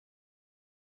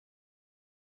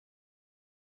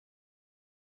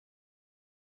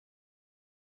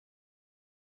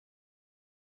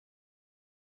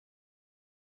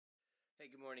Hey,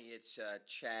 good morning. It's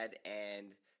Chad,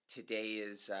 and today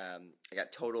is I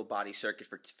got total body circuit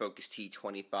for Focus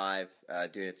T25.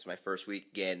 Doing it. It's my first week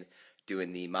again,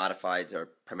 doing the modified or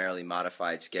primarily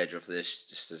modified schedule for this,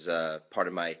 just as a part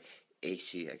of my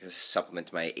ACL, I guess a supplement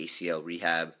to my ACL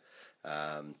rehab.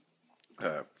 Or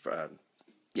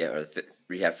the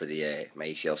rehab for the my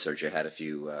ACL surgery I had a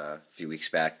few weeks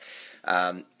back.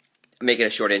 Making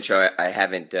a short intro. I have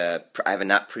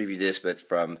not previewed this, but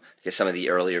from some of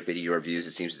the earlier video reviews,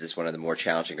 it seems this is one of the more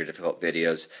challenging or difficult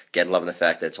videos. Again, loving the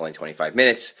fact that it's only 25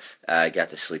 minutes. I got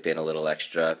to sleep in a little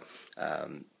extra,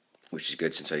 which is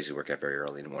good since I usually work out very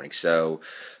early in the morning. So,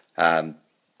 whatever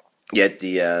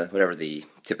the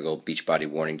typical beach body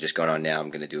warning just going on now.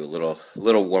 I'm going to do a little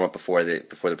warm up before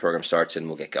the program starts, and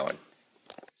we'll get going.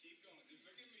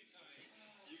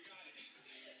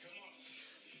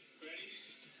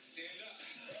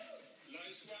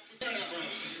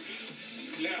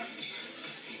 Now,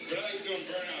 what I like doing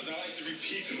burnouts, I like to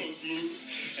repeat those moves,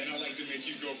 and I like to make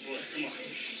you go for it. Come on,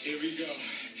 here we go.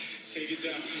 Take it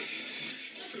down.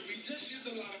 So we just used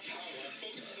a lot of power. Our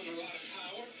focus is on a lot of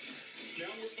power. Now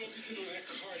we're focusing on that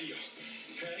cardio,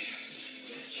 okay?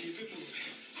 Keep it moving.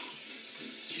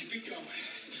 Keep it going.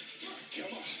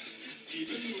 Come on.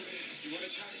 Keep it moving. You want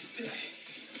to try to stay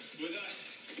with us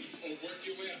or work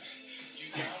your way up.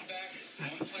 You down back,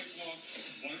 one plank walk,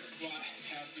 one squat,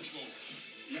 half control.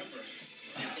 Remember,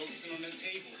 you're focusing on the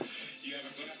table. You have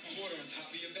a glass of water on top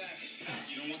of your back.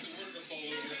 You don't want the water to fall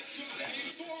over. That's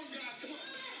your form, guys. Come on.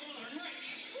 Turn right.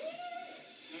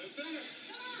 Turn to center.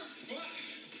 Squat.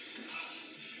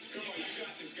 Come on, you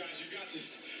got this, guys. You got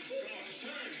this. Come on,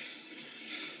 turn.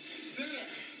 Center.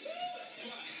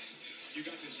 Squat. You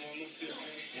got this. We're almost there,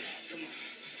 okay? Come on.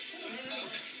 Turn.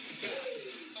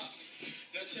 Up.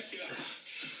 Now check it out.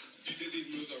 You did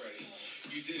these moves already.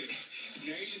 You did it.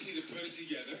 Now you just need to put it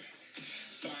together,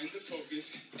 find the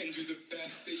focus, and do the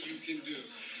best that you can do.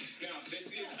 Now, this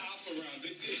is alpha round.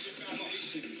 This is your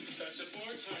foundation. Touch the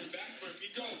floor, turn back, we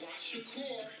go. Watch your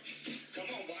core. Come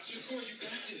on, watch your core. You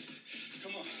got this.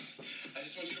 Come on. I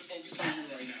just want you to focus on you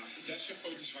right now. That's your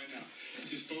focus right now.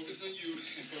 Just focus on you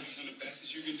and focus on the best that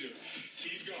you can do.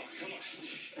 Keep going. Come on.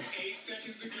 8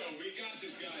 seconds to go. We got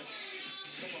this, guys.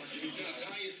 Come on, give me that.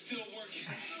 Taya's still working.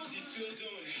 She's still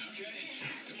doing it, okay?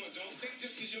 Come on, don't think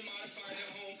just because you're modified at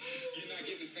home, you're not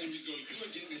getting the same result. You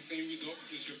are getting the same result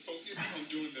because you're focused on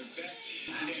doing the best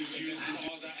that you use.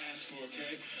 All I ask for,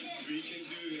 okay? We can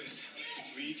do this.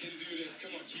 We can do this.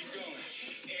 Come on, keep going.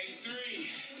 And 3,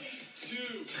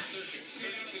 2, circuit. Stay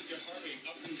down with your heart rate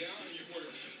up and down. You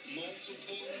work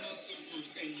multiple muscle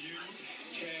groups, and you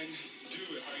can do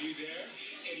it. Are you there?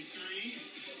 And 3,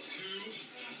 2,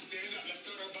 stand up. Let's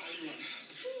start our body run.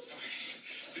 All right.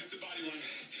 This is the body run.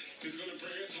 This is going to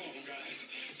bring us home, guys.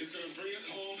 This is going to bring us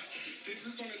home. This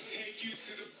is going to take you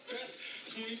to the best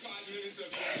 25 minutes of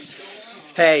your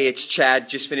life. Hey, it's Chad.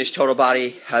 Just finished total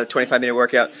body, 25-minute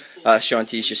workout. Sean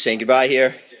T's just saying goodbye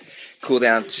here. Cool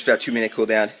down, just about 2-minute cool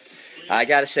down. I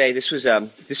gotta say, this was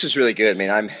really good. I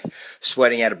mean, I'm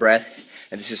sweating out of breath,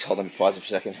 and this is. Hold on, pause it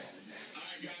for a second.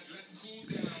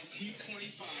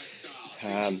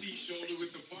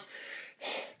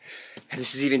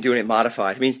 This is even doing it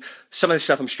modified. I mean, some of the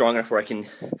stuff I'm strong enough where I can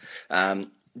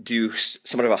do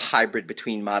somewhat of a hybrid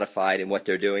between modified and what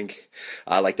they're doing,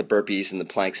 like the burpees and the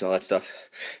planks and all that stuff,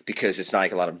 because it's not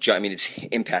like a lot of, I mean, it's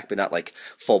impact, but not like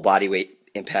full body weight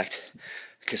impact,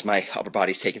 because my upper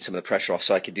body's taking some of the pressure off,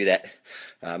 so I could do that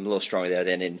a little stronger there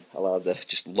than in a lot of the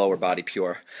just lower body,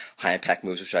 pure high impact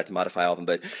moves, which I have to modify all of them.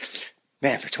 But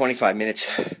man, for 25 minutes,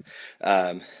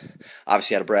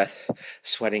 obviously out of breath,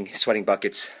 sweating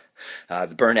buckets.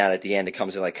 The burnout at the end, it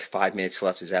comes in like 5 minutes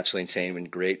left, is absolutely insane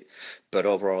and great. But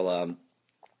overall,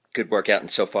 good workout, and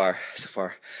so far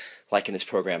liking this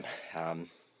program.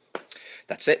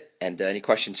 That's it. And any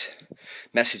questions,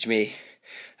 message me,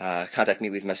 contact me,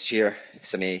 leave a message here,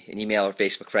 send me an email or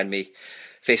Facebook friend me,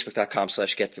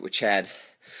 facebook.com/getfitwithchad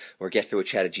or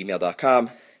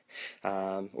getfitwithchad@gmail.com,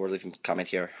 or leave a comment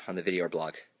here on the video or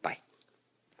blog. Bye.